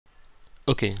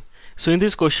Okay, so in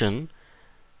this question,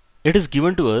 it is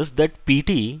given to us that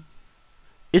PT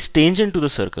is tangent to the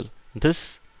circle.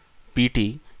 This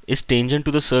PT is tangent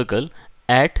to the circle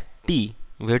at T,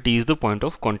 where T is the point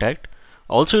of contact.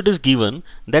 Also, it is given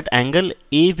that angle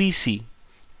ABC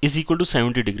is equal to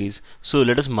 70 degrees. So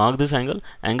let us mark this angle,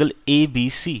 angle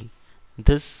ABC.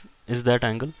 This is that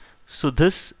angle. So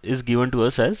this is given to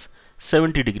us as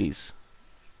 70 degrees.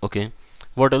 Okay,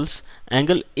 what else?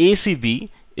 Angle ACB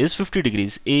is 50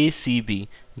 degrees. ACB,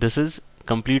 this is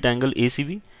complete angle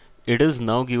ACB. It is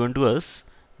now given to us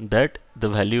that the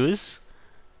value is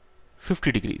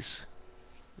 50 degrees,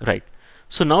 right?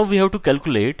 So now we have to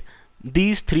calculate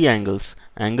these three angles,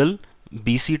 angle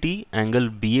BCT, angle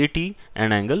BAT,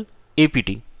 and angle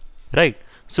APT, right?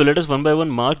 So let us one by one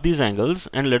mark these angles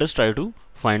and let us try to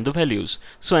find the values.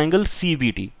 So angle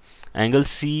CBT, angle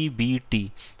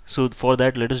CBT. So for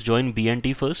that, let us join B and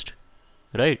T first,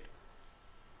 right?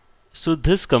 So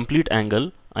this complete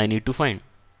angle I need to find,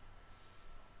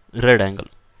 red angle.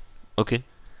 Okay.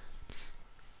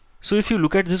 So if you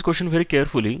look at this question very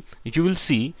carefully, you will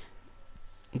see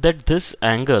that this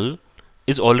angle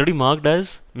is already marked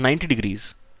as 90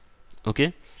 degrees.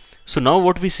 Okay. So now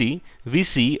what we see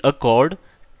a chord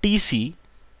TC,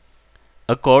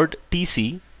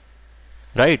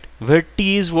 right, where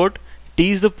T is what?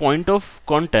 T is the point of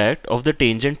contact of the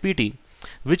tangent PT,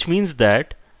 which means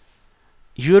that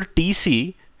your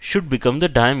TC should become the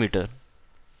diameter,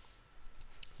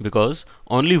 because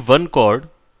only one chord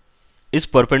is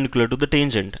perpendicular to the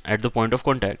tangent at the point of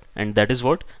contact, and that is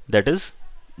what? That is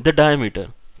the diameter,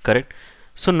 correct?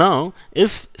 So now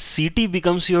if CT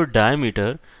becomes your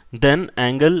diameter, then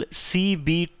angle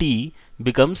CBT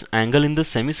becomes angle in the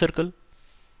semicircle,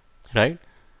 right?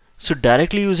 So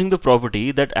directly using the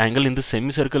property that angle in the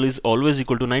semicircle is always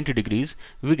equal to 90 degrees,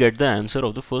 we get the answer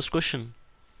of the first question,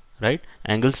 right?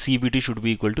 Angle CBT should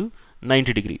be equal to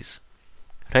 90 degrees,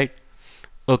 right?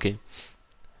 Okay.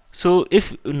 So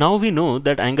if now we know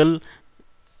that angle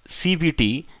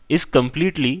CBT is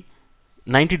completely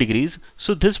 90 degrees,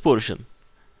 so this portion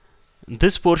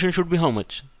should be how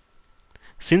much?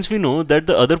 Since we know that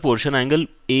the other portion, angle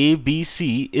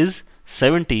ABC, is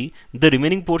 70, the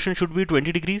remaining portion should be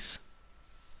 20 degrees,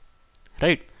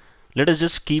 right? Let us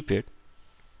just keep it.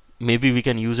 Maybe we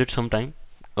can use it sometime.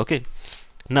 Okay.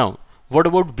 Now, what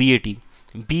about BAT?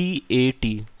 BAT,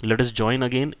 let us join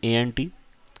again A and T.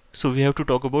 So we have to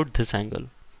talk about this angle,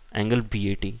 angle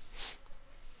BAT.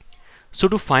 So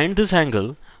to find this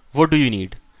angle, what do you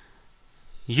need?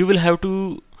 You will have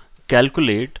to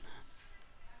calculate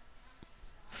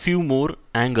few more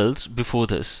angles before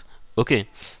this. Okay,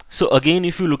 so again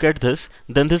if you look at this,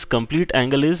 then this complete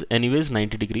angle is anyways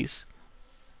 90 degrees.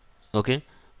 Okay,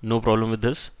 no problem with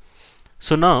this.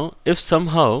 So now if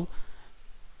somehow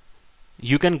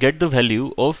you can get the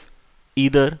value of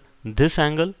either this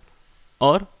angle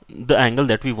or the angle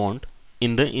that we want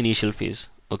in the initial phase.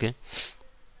 Okay,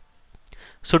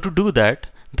 so to do that,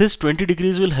 this 20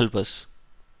 degrees will help us.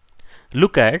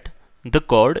 Look at the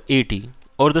chord AT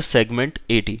or the segment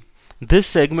AT. This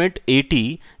segment AT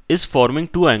is forming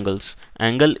two angles,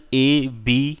 angle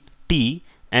ABT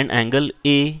and angle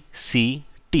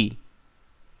ACT.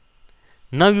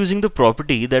 Now using the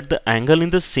property that the angle in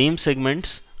the same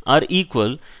segments are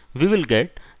equal, we will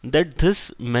get that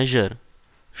this measure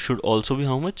should also be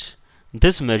how much?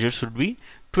 This measure should be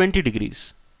 20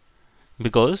 degrees,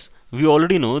 because we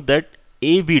already know that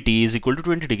ABT is equal to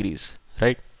 20 degrees,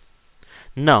 right?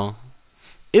 Now,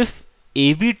 if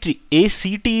ACT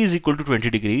is equal to 20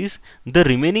 degrees, the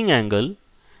remaining angle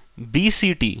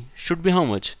BCT should be how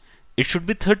much? It should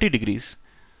be 30 degrees,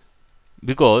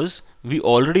 because we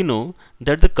already know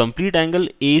that the complete angle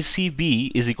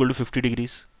ACB is equal to 50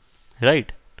 degrees,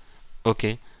 right?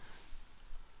 Okay.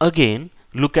 Again,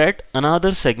 look at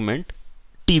another segment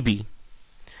TB.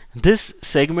 This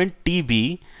segment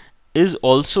TB is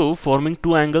also forming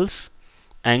two angles,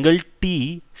 angle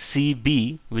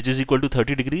TCB, which is equal to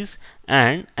 30 degrees,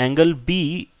 and angle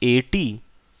BAT,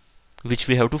 which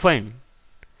we have to find.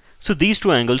 So these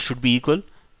two angles should be equal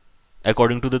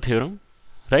according to the theorem,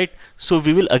 right? So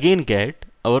we will again get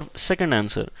our second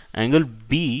answer, angle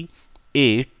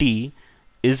BAT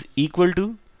is equal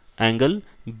to angle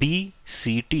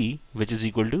BCT, which is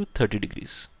equal to 30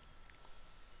 degrees.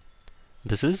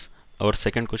 This is our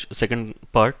second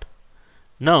part.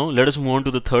 Now let us move on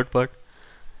to the third part,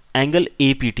 angle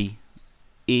APT.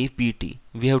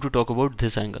 We have to talk about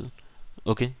this angle.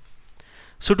 Okay,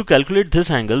 so to calculate this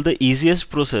angle, the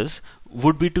easiest process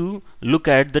would be to look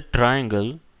at the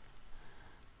triangle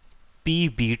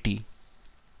PBT.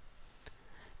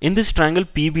 In this triangle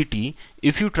PBT,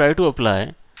 if you try to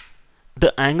apply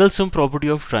the angle sum property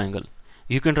of triangle.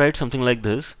 You can write something like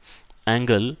this: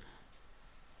 angle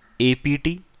APT.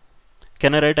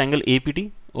 Can I write angle APT?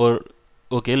 Or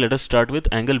okay, let us start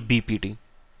with angle BPT.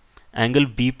 Angle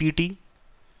BPT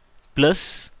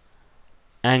plus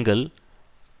angle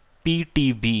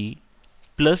PTB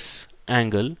plus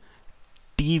angle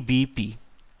TBP.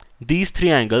 These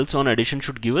three angles on addition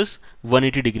should give us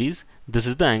 180 degrees. This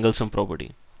is the angle sum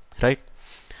property, right?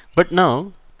 But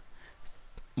now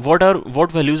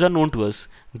what values are known to us?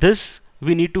 This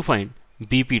we need to find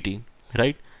BPT,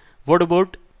 right? What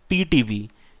about PTB?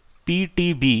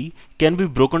 PTB can be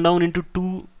broken down into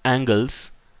two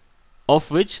angles of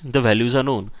which the values are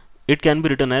known. It can be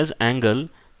written as angle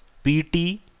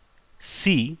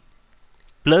PTC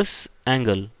plus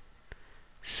angle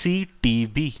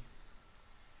CTB,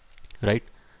 right?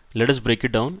 Let us break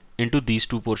it down into these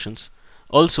two portions.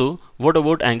 Also, what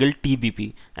about angle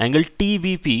TBP? Angle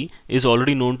TBP is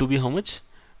already known to be how much?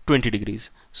 20 degrees.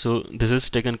 So this is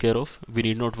taken care of. We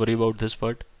need not worry about this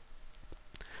part.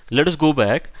 Let us go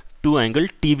back to angle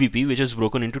TBP, which is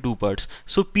broken into two parts.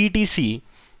 So PTC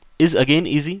is again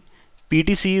easy.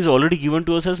 PTC is already given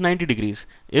to us as 90 degrees.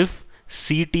 If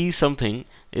CT something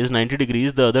is 90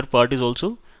 degrees, the other part is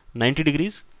also 90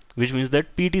 degrees, which means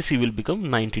that PTC will become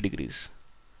 90 degrees,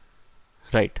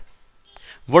 right?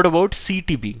 What about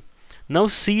CTB? Now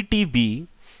CTB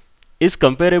is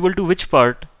comparable to which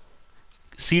part?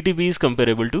 CTB is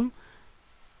comparable to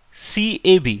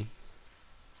CAB.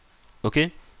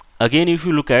 Okay, again if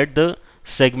you look at the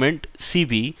segment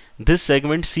CB, this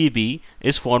segment CB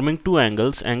is forming two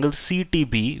angles, angle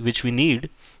CTB which we need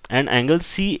and angle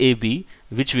CAB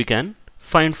which we can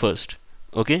find first.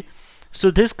 Okay,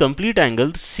 so this complete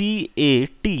angle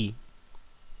CAT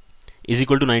is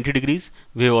equal to 90 degrees.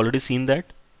 We have already seen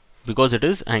that because it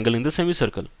is angle in the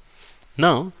semicircle.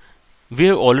 Now we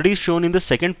have already shown in the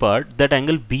second part that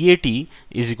angle BAT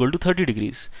is equal to 30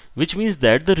 degrees, which means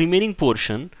that the remaining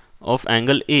portion of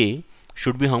angle A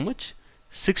should be how much?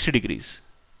 60 degrees,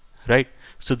 right?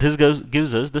 So this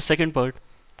gives us the second part,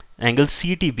 angle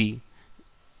CTB.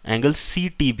 Angle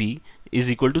CTB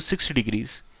is equal to 60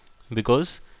 degrees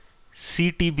because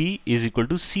CTB is equal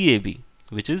to CAB,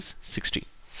 which is 60,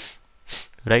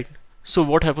 right? So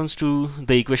what happens to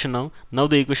the equation now? Now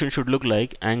the equation should look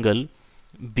like angle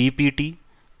BPT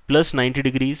plus 90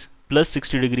 degrees plus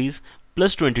 60 degrees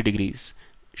plus 20 degrees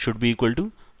should be equal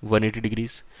to 180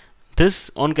 degrees.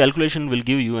 This on calculation will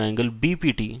give you angle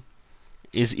BPT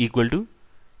is equal to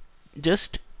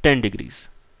just 10 degrees.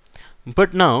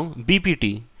 But now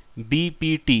BPT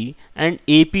and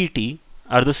APT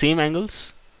are the same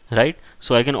angles, right?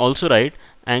 So I can also write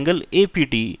angle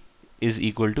APT is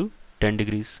equal to 10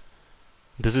 degrees.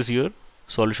 This is your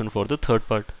solution for the third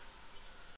part.